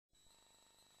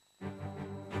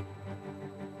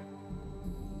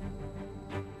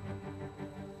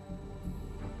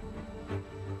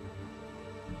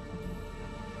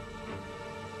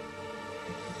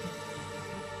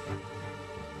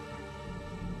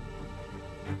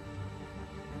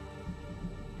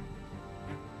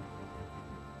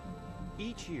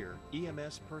Each year,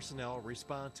 EMS personnel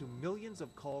respond to millions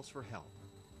of calls for help.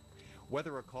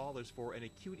 Whether a call is for an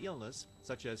acute illness,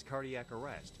 such as cardiac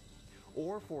arrest,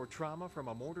 or for trauma from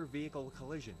a motor vehicle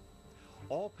collision,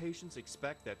 all patients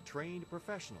expect that trained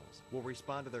professionals will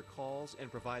respond to their calls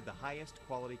and provide the highest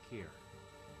quality care.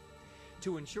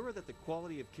 To ensure that the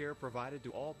quality of care provided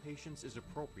to all patients is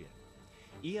appropriate,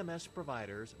 EMS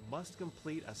providers must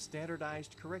complete a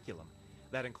standardized curriculum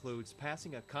that includes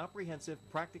passing a comprehensive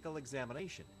practical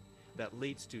examination that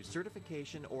leads to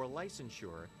certification or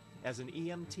licensure as an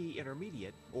EMT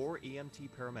intermediate or EMT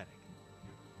paramedic.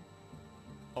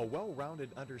 A well-rounded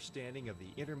understanding of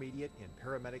the intermediate and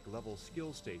paramedic level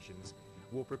skill stations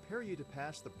will prepare you to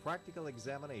pass the practical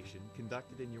examination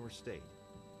conducted in your state.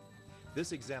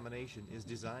 This examination is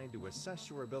designed to assess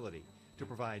your ability to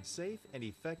provide safe and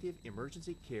effective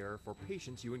emergency care for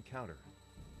patients you encounter.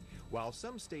 While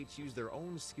some states use their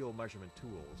own skill measurement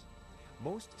tools,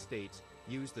 most states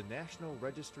use the National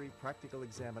Registry Practical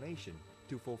Examination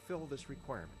to fulfill this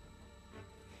requirement.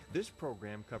 This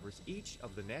program covers each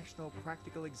of the National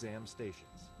Practical Exam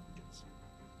stations.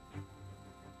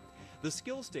 The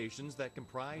skill stations that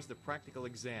comprise the practical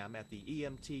exam at the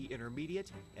EMT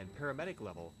intermediate and paramedic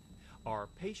level are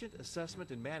patient assessment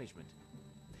and management,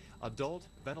 adult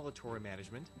ventilatory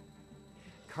management,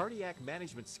 cardiac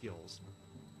management skills,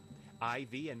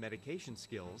 IV and medication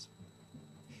skills,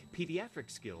 pediatric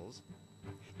skills,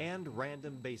 and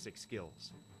random basic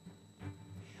skills.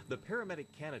 The paramedic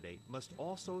candidate must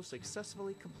also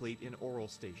successfully complete an oral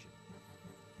station.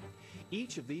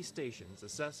 Each of these stations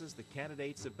assesses the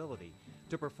candidate's ability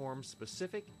to perform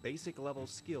specific basic level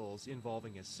skills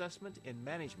involving assessment and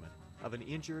management of an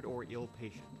injured or ill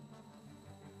patient.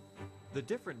 The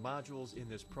different modules in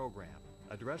this program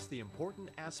address the important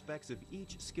aspects of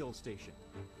each skill station.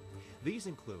 These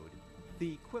include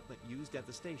the equipment used at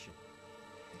the station,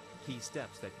 key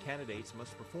steps that candidates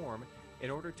must perform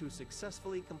in order to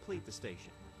successfully complete the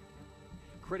station,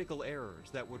 critical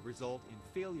errors that would result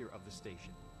in failure of the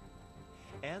station,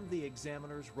 and the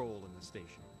examiner's role in the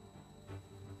station.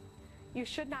 You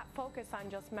should not focus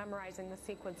on just memorizing the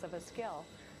sequence of a skill.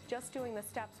 Just doing the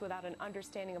steps without an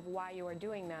understanding of why you are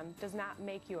doing them does not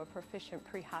make you a proficient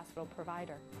pre-hospital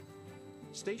provider.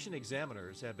 Station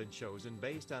examiners have been chosen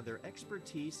based on their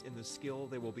expertise in the skill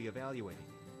they will be evaluating.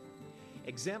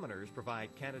 Examiners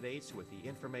provide candidates with the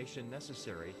information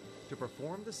necessary to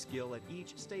perform the skill at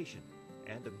each station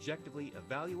and objectively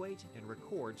evaluate and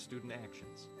record student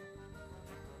actions.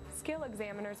 Skill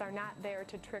examiners are not there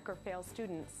to trick or fail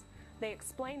students. They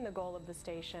explain the goal of the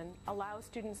station, allow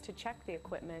students to check the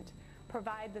equipment,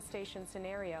 provide the station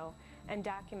scenario, and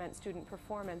document student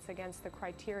performance against the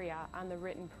criteria on the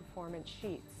written performance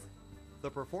sheets. The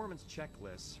performance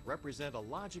checklists represent a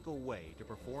logical way to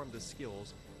perform the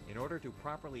skills in order to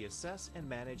properly assess and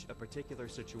manage a particular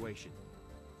situation.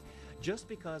 Just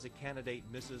because a candidate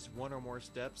misses one or more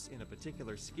steps in a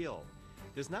particular skill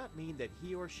does not mean that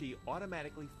he or she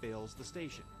automatically fails the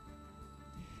station.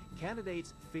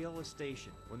 Candidates fail a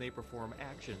station when they perform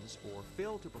actions or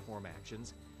fail to perform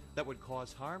actions that would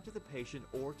cause harm to the patient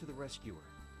or to the rescuer.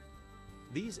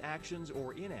 These actions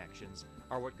or inactions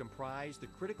are what comprise the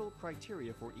critical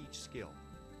criteria for each skill.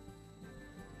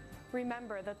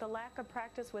 Remember that the lack of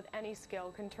practice with any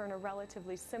skill can turn a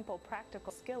relatively simple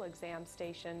practical skill exam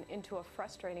station into a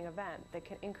frustrating event that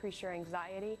can increase your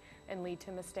anxiety and lead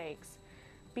to mistakes.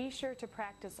 Be sure to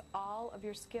practice all of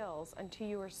your skills until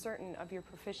you are certain of your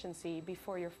proficiency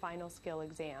before your final skill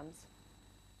exams.